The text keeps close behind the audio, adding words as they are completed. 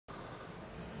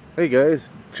Hey guys,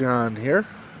 John here,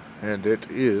 and it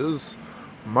is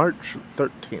March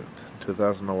 13th,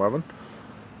 2011,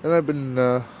 and I've been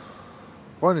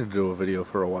wanting to do a video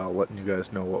for a while, letting you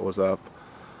guys know what was up,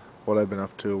 what I've been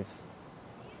up to,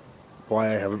 why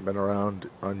I haven't been around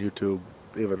on YouTube,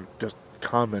 even just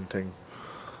commenting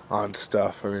on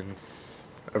stuff. I mean,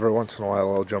 every once in a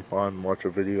while I'll jump on and watch a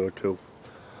video or two,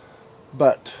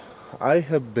 but I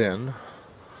have been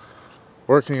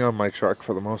working on my truck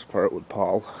for the most part with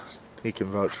Paul. He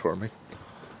can vouch for me,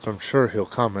 so I'm sure he'll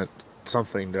comment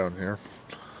something down here.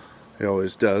 He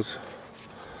always does.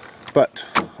 But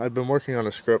I've been working on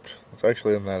a script. It's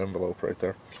actually in that envelope right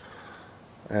there,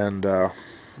 and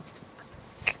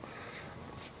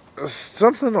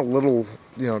something a little,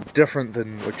 different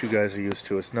than what you guys are used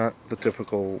to. It's not the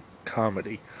typical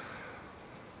comedy.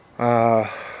 It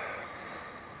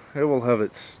will have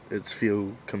its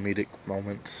few comedic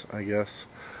moments, I guess.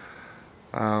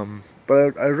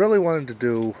 But I really wanted to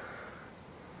do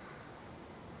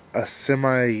a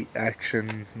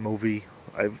semi-action movie.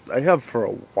 I have for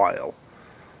a while.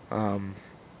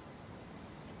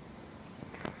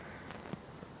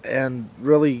 And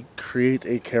really create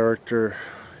a character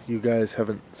you guys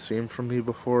haven't seen from me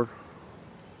before.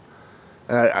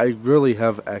 And I really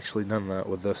have actually done that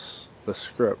with this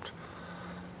script.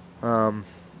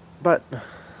 But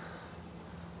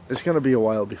it's going to be a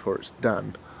while before it's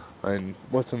done. And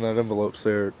what's in that envelope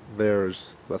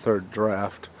there's the third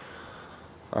draft.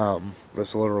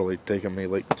 That's literally taken me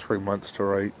like 3 months to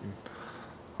write, and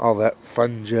all that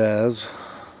fun jazz,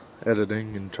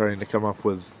 editing and trying to come up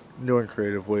with new and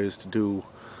creative ways to do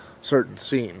certain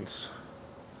scenes.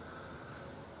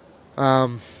 As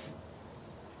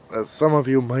some of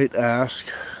you might ask,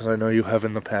 as I know you have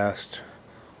in the past,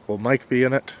 will Mike be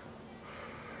in it?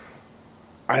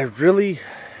 I really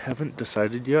haven't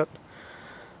decided yet.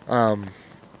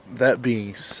 That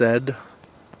being said,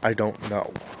 I don't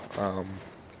know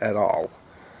at all,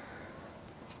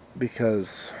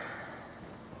 because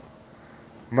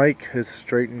Mike has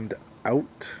straightened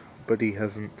out, but he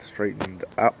hasn't straightened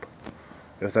up,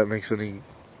 if that makes any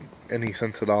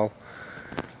sense at all.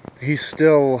 He's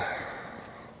still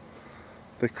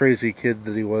the crazy kid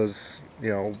that he was,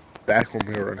 back when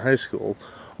we were in high school,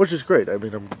 which is great. I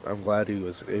mean, I'm glad he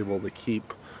was able to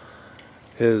keep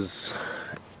his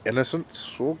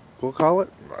innocence, we'll call it.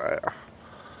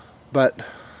 But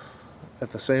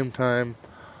at the same time,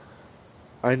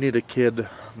 I need a kid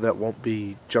that won't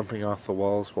be jumping off the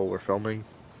walls while we're filming,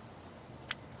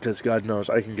 because God knows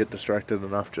I can get distracted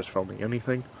enough just filming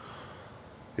anything.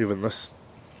 Even this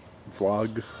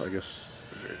vlog, I guess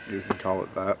you can call it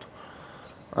that.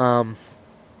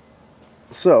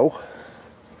 So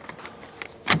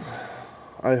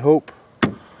I hope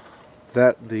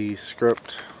that the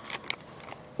script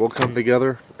will come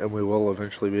together and we will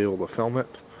eventually be able to film it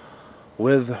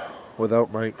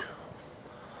without Mike.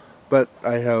 But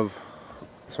I have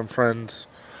some friends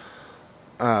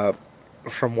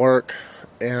from work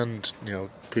and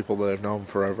people that I've known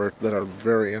forever that are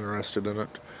very interested in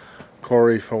it.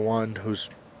 Corey, for one, who's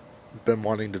been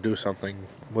wanting to do something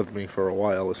with me for a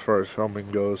while as far as filming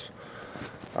goes.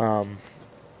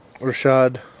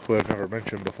 Rashad, who I've never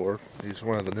mentioned before, he's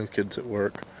one of the new kids at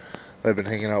work that I've been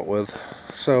hanging out with.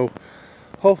 So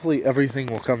hopefully everything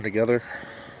will come together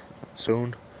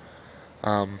soon,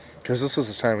 because this is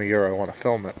the time of year I want to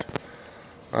film it.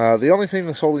 The only thing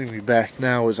that's holding me back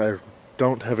now is I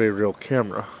don't have a real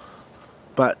camera,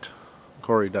 but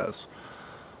Corey does.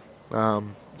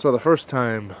 So the first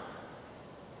time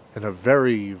in a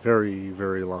very, very,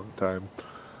 very long time,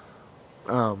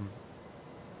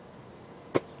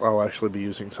 I'll actually be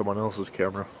using someone else's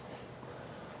camera.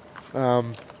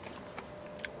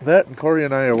 That and Corey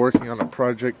and I are working on a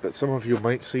project that some of you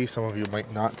might see, some of you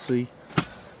might not see,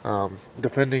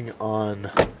 depending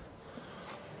on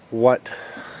what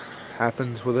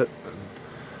happens with it. And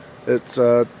it's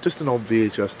just an old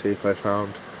VHS tape I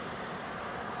found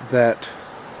that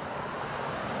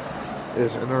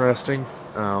is interesting.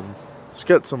 It's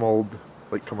got some old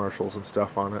commercials and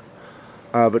stuff on it,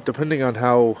 but depending on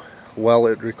how well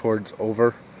it records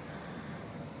over,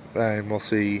 and we'll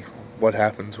see what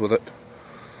happens with it.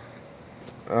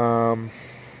 I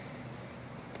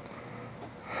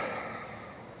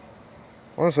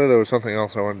want to say there was something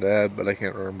else I wanted to add, but I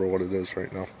can't remember what it is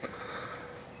right now.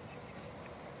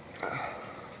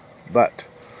 But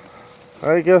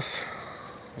I guess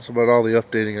that's about all the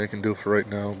updating I can do for right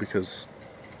now, because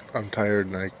I'm tired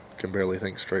and I can barely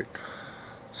think straight.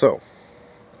 So,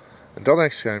 until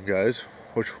next time, guys,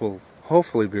 which will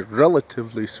hopefully be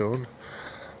relatively soon.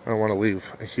 I don't want to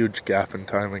leave a huge gap in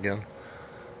time again.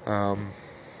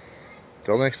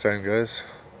 Till next time, guys.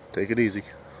 Take it easy.